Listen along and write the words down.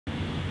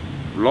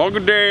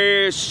Log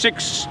day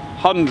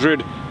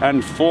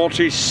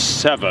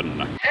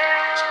 647.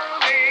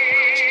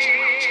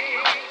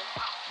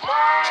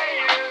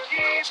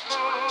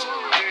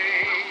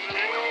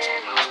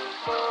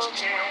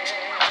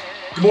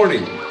 Good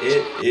morning.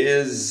 It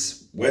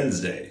is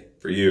Wednesday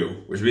for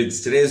you, which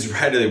means today is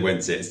Friday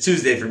Wednesday. It's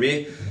Tuesday for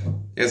me.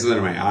 I got something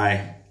in my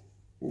eye.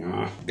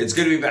 It's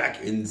good to be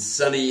back in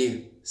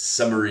sunny,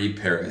 summery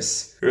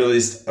Paris, or at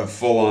least a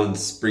full-on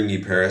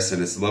springy Paris,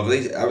 and it's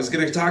lovely. I was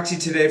going to talk to you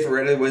today for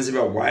Friday Wednesday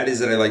about why it is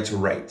that I like to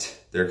write.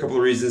 There are a couple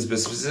of reasons, but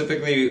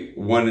specifically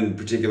one in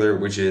particular,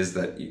 which is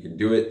that you can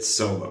do it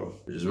solo,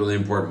 which is really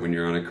important when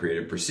you're on a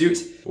creative pursuit.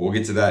 But we'll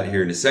get to that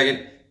here in a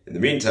second. In the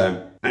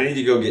meantime, I need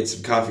to go get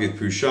some coffee with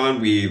Pullman.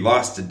 We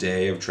lost a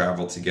day of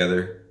travel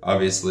together,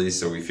 obviously,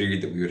 so we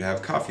figured that we would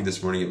have coffee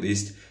this morning at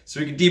least, so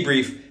we could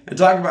debrief and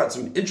talk about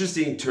some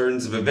interesting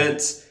turns of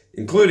events,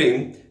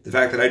 including the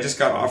fact that I just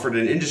got offered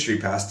an industry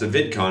pass to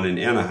VidCon in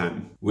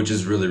Anaheim, which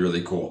is really,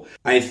 really cool.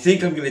 I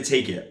think I'm gonna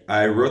take it.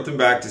 I wrote them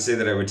back to say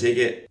that I would take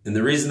it, and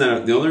the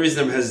only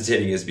reason I'm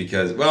hesitating is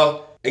because,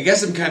 well, I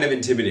guess I'm kind of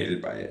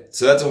intimidated by it.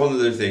 So that's a whole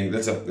other thing.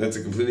 That's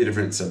a completely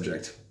different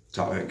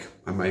topic.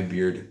 My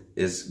beard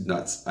is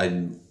nuts.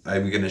 I'm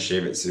gonna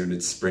shave it soon.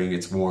 It's spring,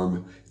 it's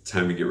warm. It's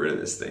time to get rid of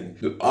this thing.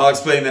 I'll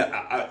explain that.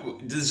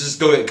 Let's just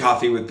go get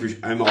coffee with Pullman.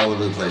 I'm all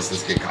over the place.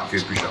 Let's get coffee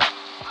with Pullman.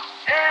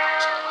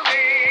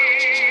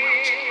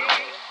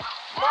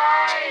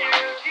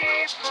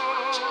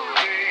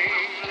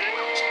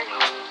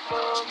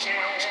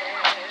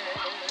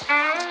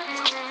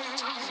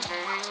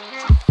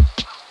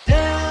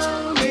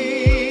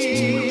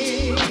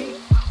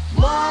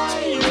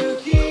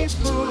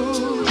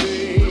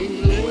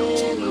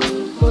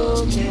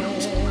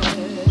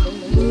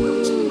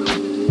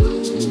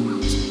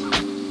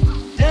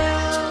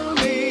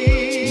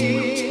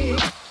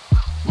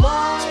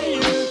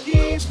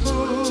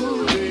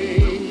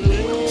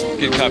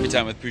 Coffee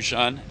time with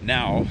Pullman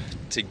now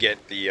to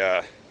get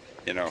the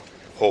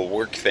whole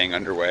work thing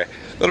underway. A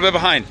little bit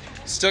behind.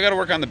 Still got to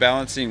work on the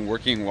balancing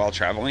working while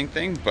traveling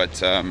thing,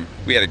 but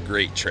we had a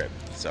great trip,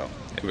 so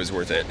it was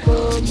worth it.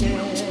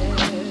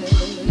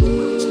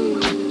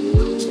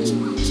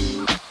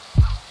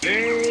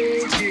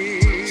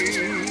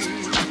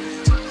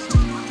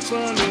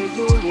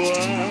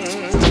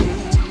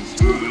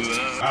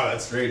 Wow,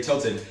 that's very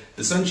tilted.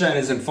 The sunshine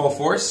is in full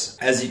force,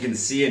 as you can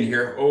see and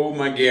hear. Oh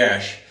my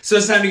gosh. So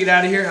it's time to get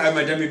out of here. I have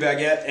my dummy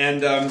baguette,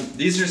 and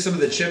these are some of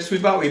the chips we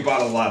bought. We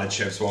bought a lot of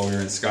chips while we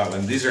were in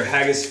Scotland. These are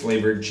haggis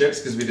flavored chips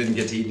because we didn't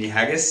get to eat any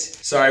haggis.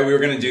 Sorry, we were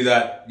gonna do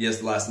that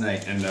last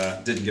night and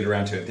didn't get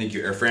around to it. Thank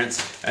you, Air France.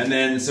 And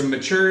then some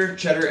mature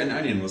cheddar and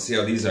onion. We'll see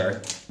how these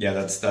are. Yeah,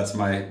 that's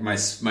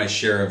my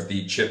share of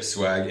the chip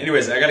swag.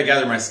 Anyways, I gotta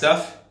gather my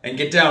stuff and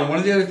get down. One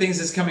of the other things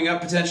that's coming up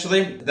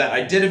potentially, that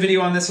I did a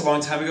video on this a long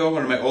time ago,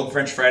 one of my old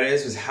French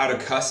Fridays, was how to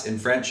cuss in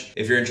French.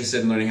 If you're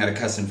interested in learning how to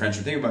cuss in French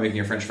or thinking about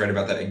making a French Friday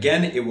about that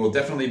again, it will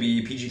definitely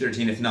be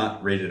PG-13, if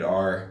not rated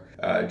R,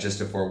 just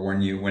to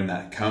forewarn you when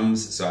that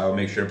comes. So I will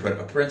make sure to put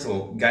a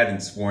parental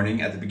guidance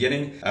warning at the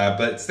beginning,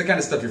 but it's the kind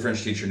of stuff your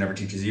French teacher never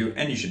teaches you,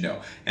 and you should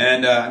know.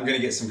 And I'm gonna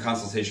get some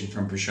consultation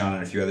from Pullman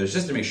and a few others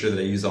just to make sure that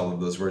I use all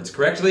of those words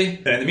correctly.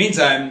 And in the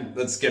meantime,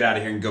 let's get out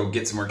of here and go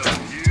get some work done.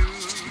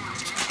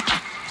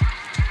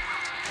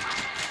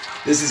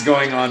 This is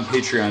going on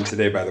Patreon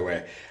today, by the way.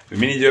 I've been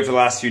meaning to do it for the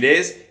last few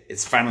days.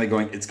 It's finally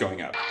going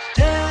up.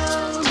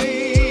 Tell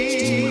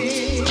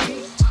me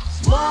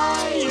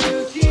why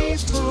you keep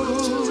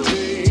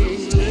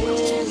moving,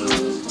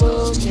 little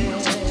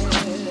Pullman.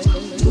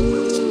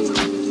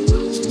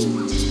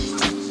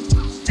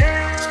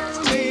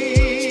 Tell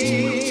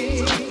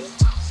me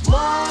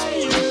why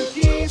you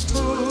keep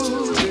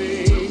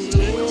moving,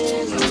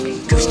 little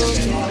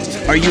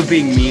Pullman. Are you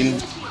being mean?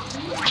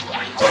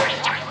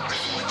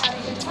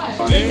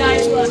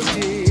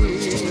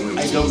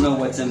 I don't know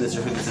what's in this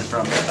or who this is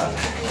from.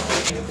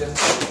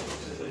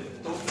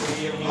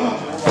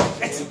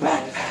 It's a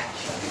backpack.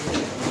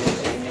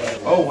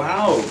 Oh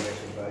wow.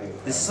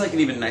 This is like an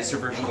even nicer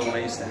version of the one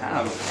I used to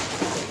have.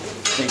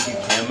 Thank you,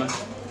 Kim.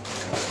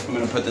 I'm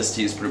gonna put this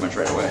to use pretty much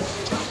right away.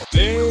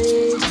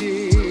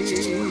 Lady,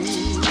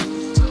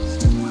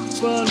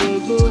 follow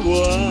the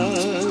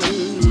one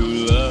who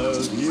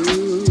loves you.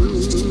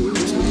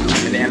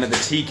 And Anna, the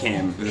tea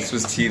came. This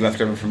was tea left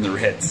over from the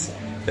Ritz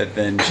that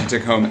then she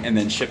took home and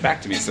then shipped back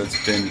to me. So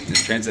it's been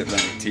this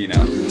transatlantic tea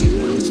now.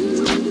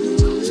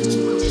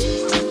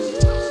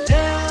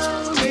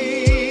 Tell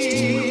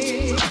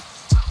me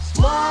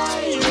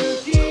why you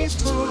keep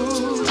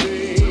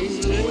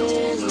moving,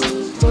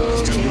 little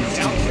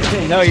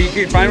Pullman. No, you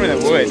could find one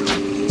that would.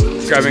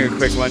 Grabbing a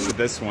quick lunch with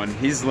this one.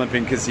 He's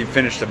limping because he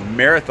finished a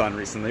marathon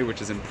recently,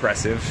 which is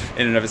impressive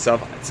in and of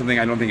itself. It's something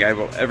I don't think I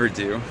will ever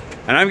do.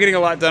 And I'm getting a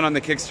lot done on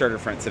the Kickstarter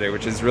front today,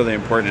 which is really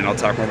important, and I'll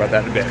talk more about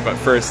that in a bit. But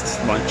first,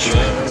 lunch.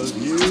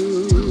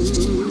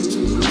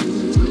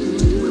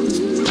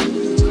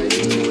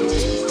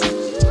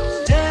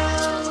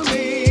 Tell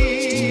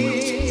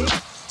me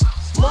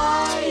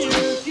why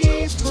you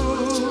keep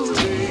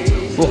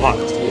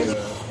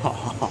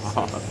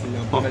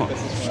moving.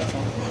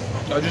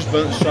 I just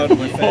burnt the side of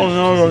my face. Oh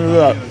no, don't do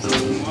that.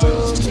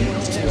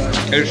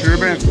 It should have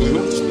been a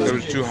glue. It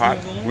was too hot.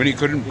 When he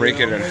couldn't break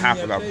it in half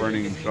without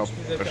burning himself,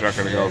 that's not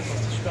gonna go.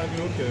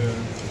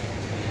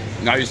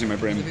 Not using my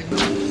brain.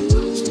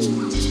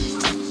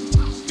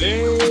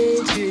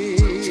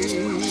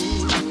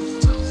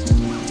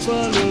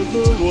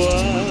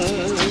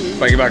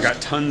 Bike About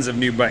got tons of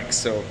new bikes,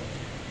 so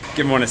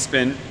give one a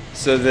spin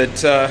so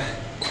that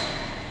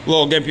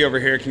little Gimpy over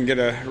here can get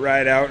a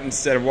ride out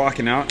instead of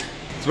walking out.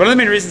 It's one of the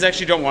main reasons I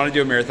actually don't want to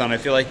do a marathon. I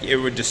feel like it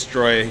would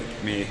destroy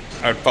me.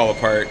 I would fall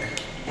apart.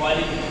 Why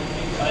did you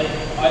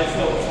think I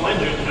felt fine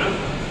doing that?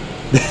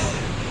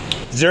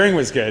 During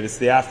was good. It's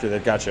the after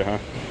that got you, huh?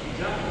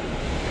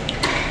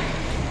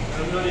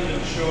 I'm not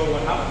even sure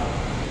what happened.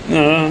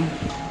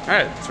 All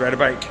right, let's ride a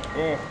bike.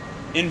 Oh.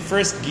 In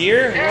first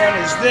gear? What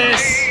is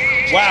this?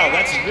 Wow,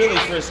 that's really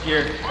first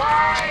gear.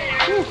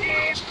 Whew.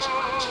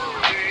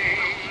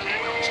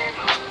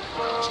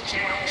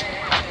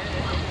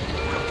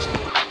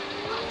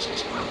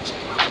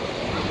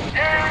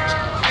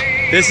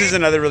 This is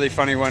another really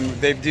funny one.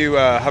 They do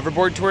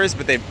hoverboard tours,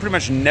 but they pretty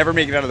much never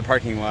make it out of the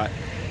parking lot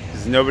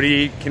because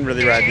nobody can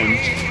really ride them.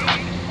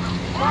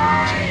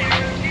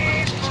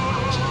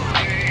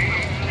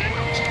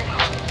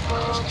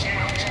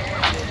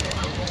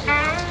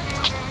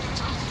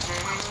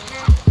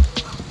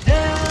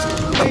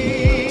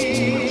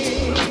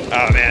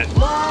 Oh man,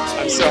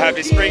 I'm so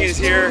happy spring is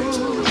here.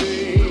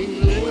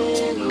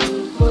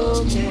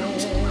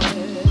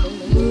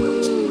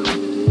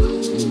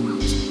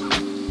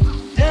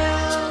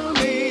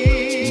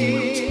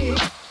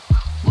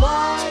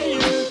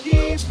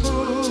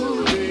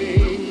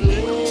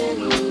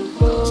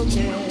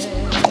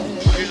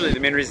 Usually the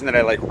main reason that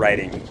I like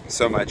writing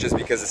so much is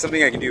because it's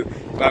something I can do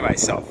by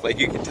myself. Like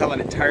you can tell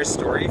an entire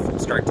story from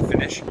start to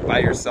finish by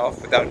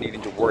yourself without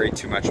needing to worry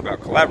too much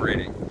about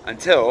collaborating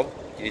until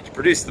you need to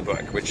produce the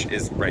book, which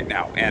is right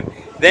now. And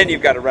then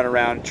you've got to run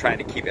around trying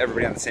to keep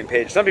everybody on the same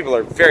page. Some people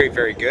are very,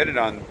 very good and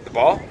on the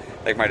ball,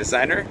 like my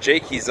designer.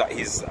 Jake, he's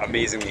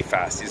amazingly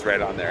fast. He's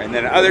right on there. And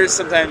then others,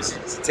 sometimes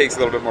it takes a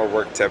little bit more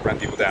work to run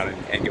people down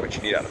and get what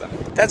you need out of them.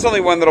 That's only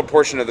one little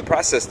portion of the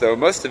process though.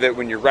 Most of it,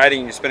 when you're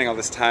writing, you're spending all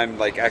this time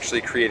like actually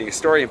creating a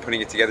story and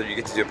putting it together, you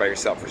get to do it by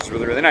yourself, which is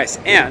really, really nice.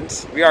 And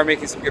we are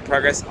making some good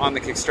progress on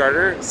the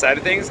Kickstarter side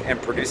of things and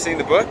producing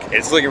the book.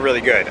 It's looking really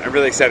good. I'm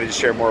really excited to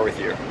share more with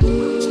you.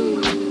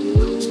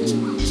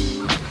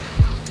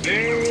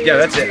 Yeah,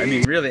 that's it. I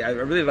mean, really, I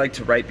really like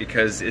to write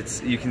because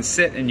you can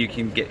sit and you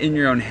can get in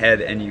your own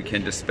head and you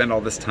can just spend all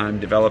this time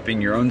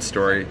developing your own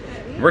story,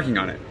 working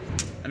on it.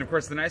 And of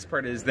course, the nice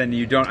part is then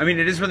you don't, I mean,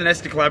 it is really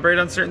nice to collaborate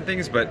on certain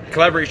things, but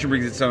collaboration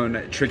brings its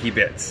own tricky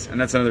bits.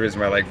 And that's another reason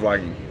why I like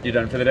vlogging. You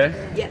done for the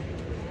day? Yeah.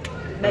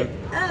 But,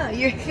 oh,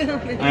 you're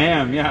filming. I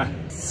am, yeah.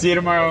 See you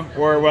tomorrow,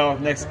 or well,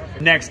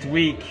 next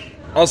week.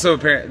 Also,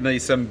 apparently,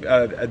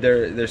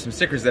 there's some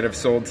stickers that have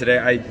sold today.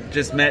 I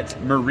just met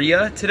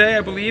Maria today,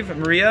 I believe.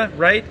 Maria,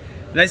 right?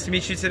 Nice to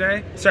meet you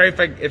today. Sorry if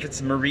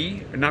it's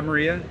Marie, or not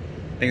Maria. I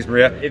think it's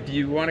Maria. If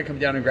you want to come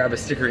down and grab a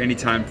sticker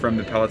anytime from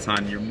the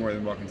Peloton, you're more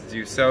than welcome to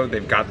do so.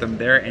 They've got them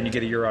there, and you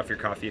get €1 off your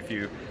coffee if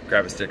you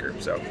grab a sticker.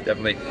 So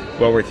definitely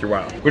well worth your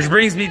while. Which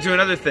brings me to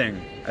another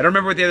thing. I don't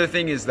remember what the other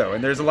thing is though,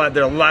 and there are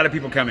a lot of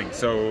people coming,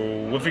 so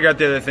we'll figure out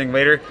the other thing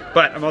later.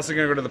 But I'm also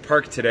gonna go to the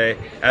park today,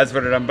 as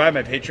voted on by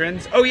my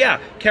patrons. Oh yeah,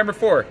 camera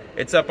 4,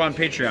 it's up on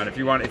Patreon. If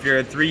you're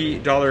a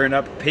 $3 and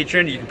up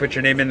patron, you can put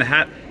your name in the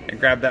hat and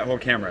grab that whole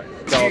camera.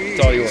 It's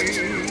all yours.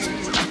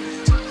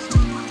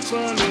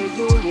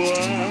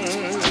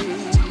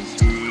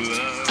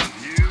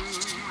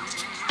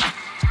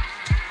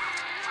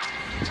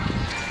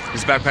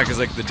 This backpack is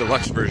like the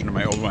deluxe version of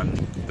my old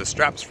one. The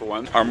straps, for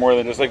one, are more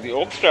than just like the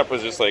old strap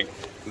was just like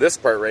this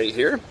part right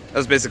here.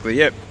 That's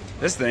basically it.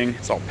 This thing,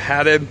 it's all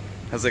padded,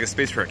 has like a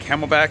space for a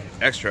camelback,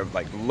 extra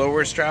like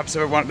lower straps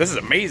if I want. This is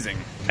amazing.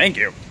 Thank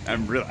you.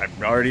 I'm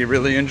already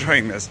really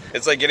enjoying this.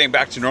 It's like getting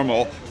back to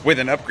normal with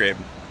an upgrade.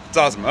 It's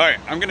awesome. All right,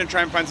 I'm gonna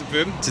try and find some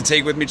food to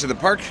take with me to the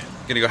park.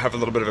 Gonna go have a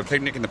little bit of a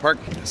picnic in the park.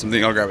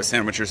 Something, I'll grab a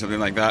sandwich or something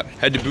like that.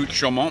 Head to Butte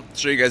Chaumont.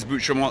 Show you guys Butte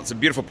Chaumont. It's a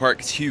beautiful park.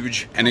 It's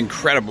huge and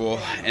incredible.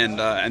 And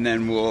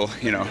then we'll,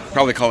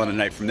 probably call it a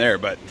night from there.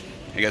 But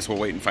I guess we'll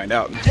wait and find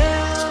out.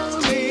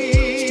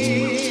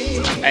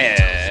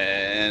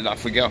 And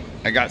off we go.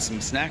 I got some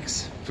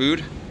snacks,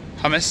 food,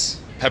 hummus,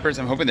 peppers.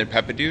 I'm hoping they're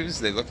peppadews.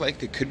 They look like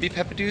they could be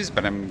peppadews,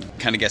 but I'm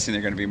kind of guessing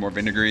they're going to be more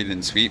vinegary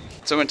than sweet.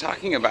 So when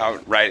talking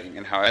about writing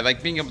and how I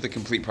like being able to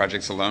complete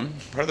projects alone,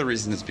 part of the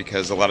reason is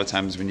because a lot of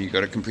times when you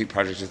go to complete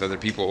projects with other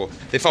people,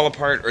 they fall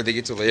apart or they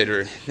get delayed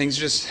or things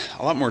are just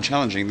a lot more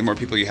challenging the more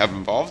people you have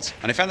involved.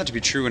 And I found that to be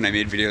true when I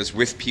made videos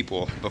with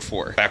people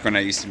before. Back when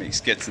I used to make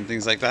skits and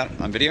things like that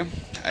on video.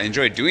 I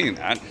enjoyed doing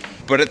that.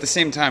 But at the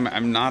same time,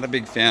 I'm not a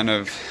big fan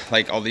of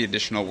like all the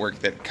additional work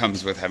that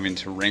comes with having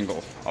to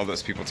wrangle all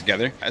those people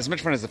together. As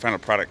much fun as the final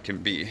product can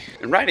be.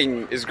 And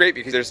writing is great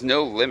because there's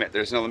no limit.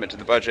 There's no limit to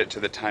the budget, to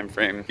the time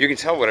frame. You can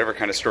tell whatever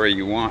kind of story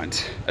you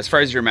want. As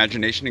far as your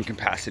imagination and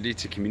capacity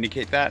to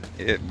communicate that,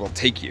 it will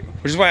take you.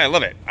 Which is why I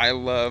love it. I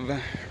love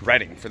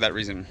writing for that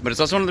reason. But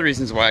it's also one of the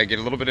reasons why I get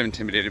a little bit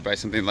intimidated by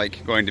something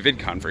like going to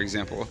VidCon, for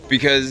example,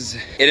 because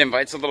it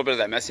invites a little bit of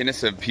that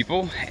messiness of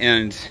people.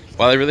 And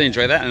while I really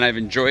enjoy that, and I've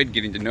enjoyed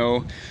getting to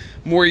know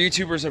more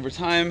YouTubers over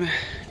time,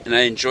 and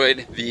I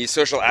enjoyed the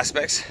social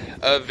aspects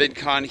of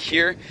VidCon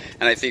here,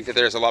 and I think that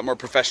there's a lot more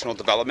professional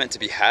development to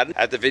be had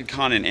at the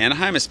VidCon in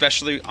Anaheim,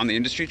 especially on the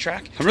industry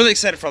track. I'm really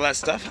excited for all that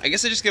stuff. I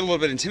guess I just get a little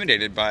bit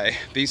intimidated by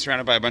being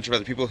surrounded by a bunch of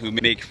other people who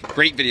make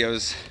great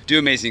videos, do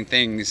amazing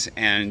things,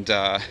 and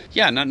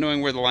yeah, not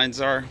knowing where the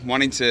lines are,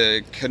 wanting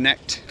to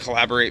connect,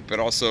 collaborate, but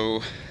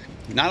also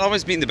not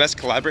always being the best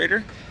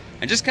collaborator,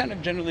 and just kind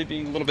of generally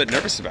being a little bit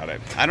nervous about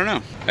it. I don't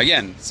know.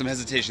 Again, some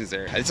hesitations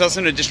there. It's also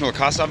an additional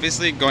cost,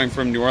 obviously, going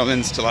from New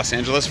Orleans to Los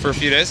Angeles for a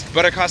few days,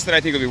 but a cost that I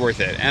think will be worth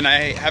it. And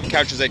I have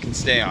couches I can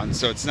stay on,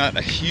 so it's not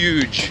a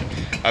huge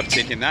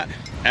uptick in that.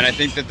 And I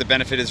think that the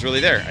benefit is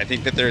really there. I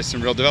think that there's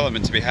some real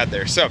development to be had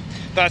there. So,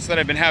 thoughts that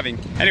I've been having.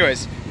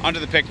 Anyways, on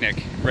to the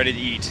picnic, ready to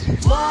eat.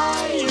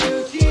 Why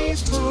you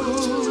keep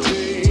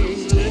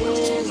moving,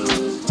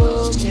 little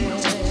broken?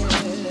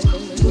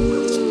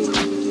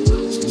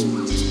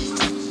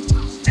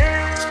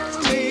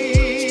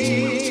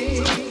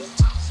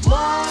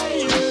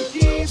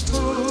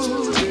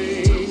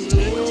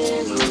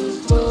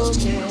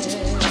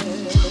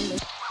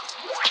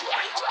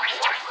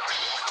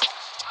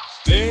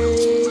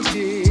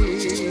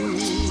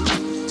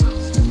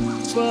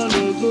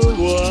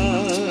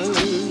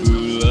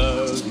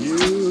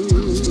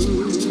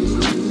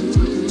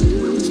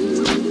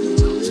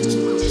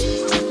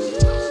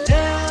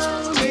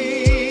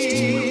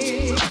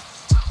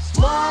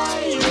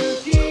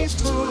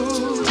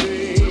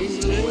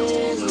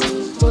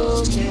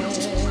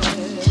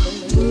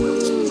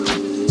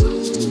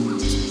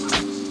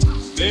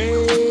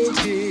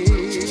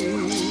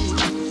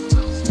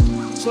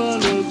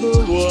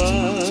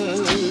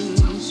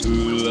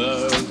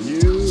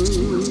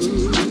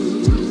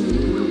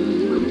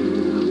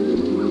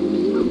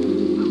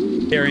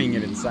 Carrying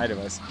it inside of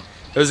us.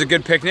 It was a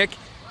good picnic.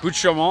 Bout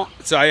Chaumont,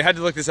 so I had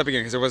to look this up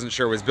again because I wasn't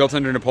sure, it was built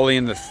under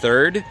Napoleon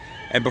III.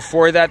 And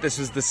before that, this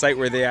was the site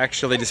where they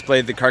actually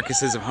displayed the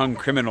carcasses of hung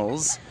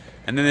criminals.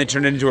 And then they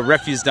turned it into a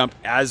refuse dump,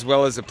 as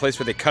well as a place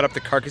where they cut up the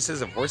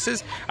carcasses of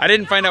horses. I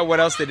didn't find out what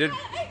else they did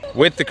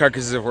with the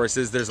carcasses of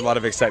horses. There's a lot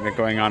of excitement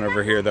going on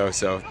over here though,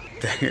 so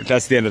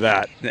that's the end of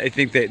that. I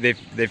think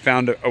they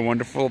found a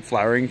wonderful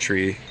flowering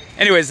tree.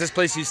 Anyways, this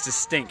place used to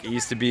stink. It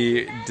used to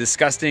be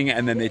disgusting,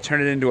 and then they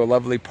turned it into a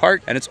lovely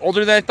park, and it's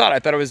older than I thought. I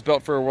thought it was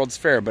built for a World's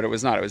Fair, but it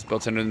was not. It was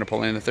built under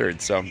Napoleon III,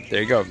 so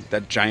there you go.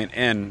 That giant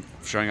N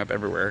showing up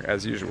everywhere,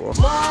 as usual.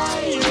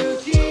 Why you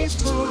keep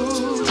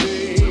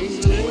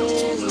moving,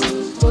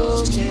 little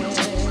broken?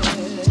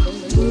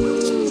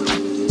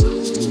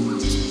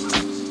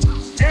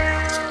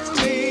 Tell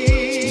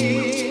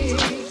me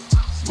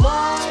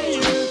why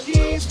you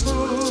keep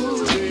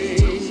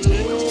moving,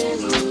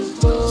 little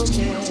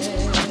broken?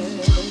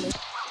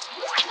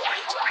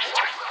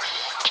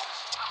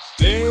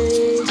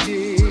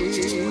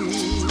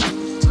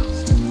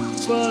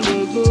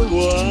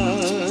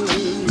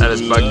 That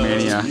is bug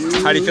mania.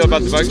 How do you feel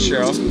about the bugs,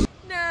 Cheryl?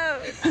 No.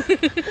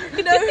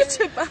 No,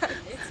 too bad.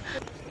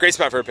 Great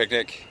spot for a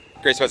picnic.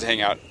 Great spot to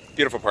hang out.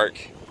 Beautiful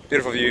park.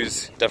 Beautiful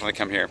views. Definitely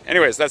come here.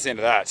 Anyways, that's the end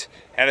of that.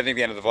 And I think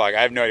the end of the vlog.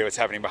 I have no idea what's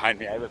happening behind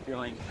me. I have a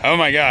feeling. Oh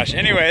my gosh.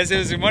 Anyways, it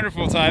was a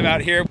wonderful time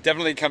out here.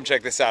 Definitely come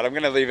check this out. I'm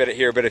going to leave it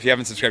here, but if you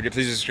haven't subscribed yet,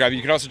 please subscribe.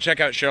 You can also check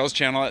out Cheryl's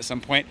channel at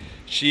some point.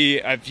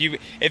 If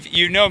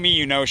you know me,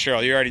 you know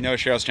Cheryl. You already know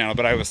Cheryl's channel,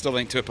 but I will still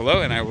link to it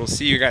below, and I will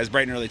see you guys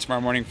bright and early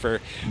tomorrow morning for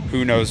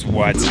who knows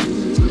what.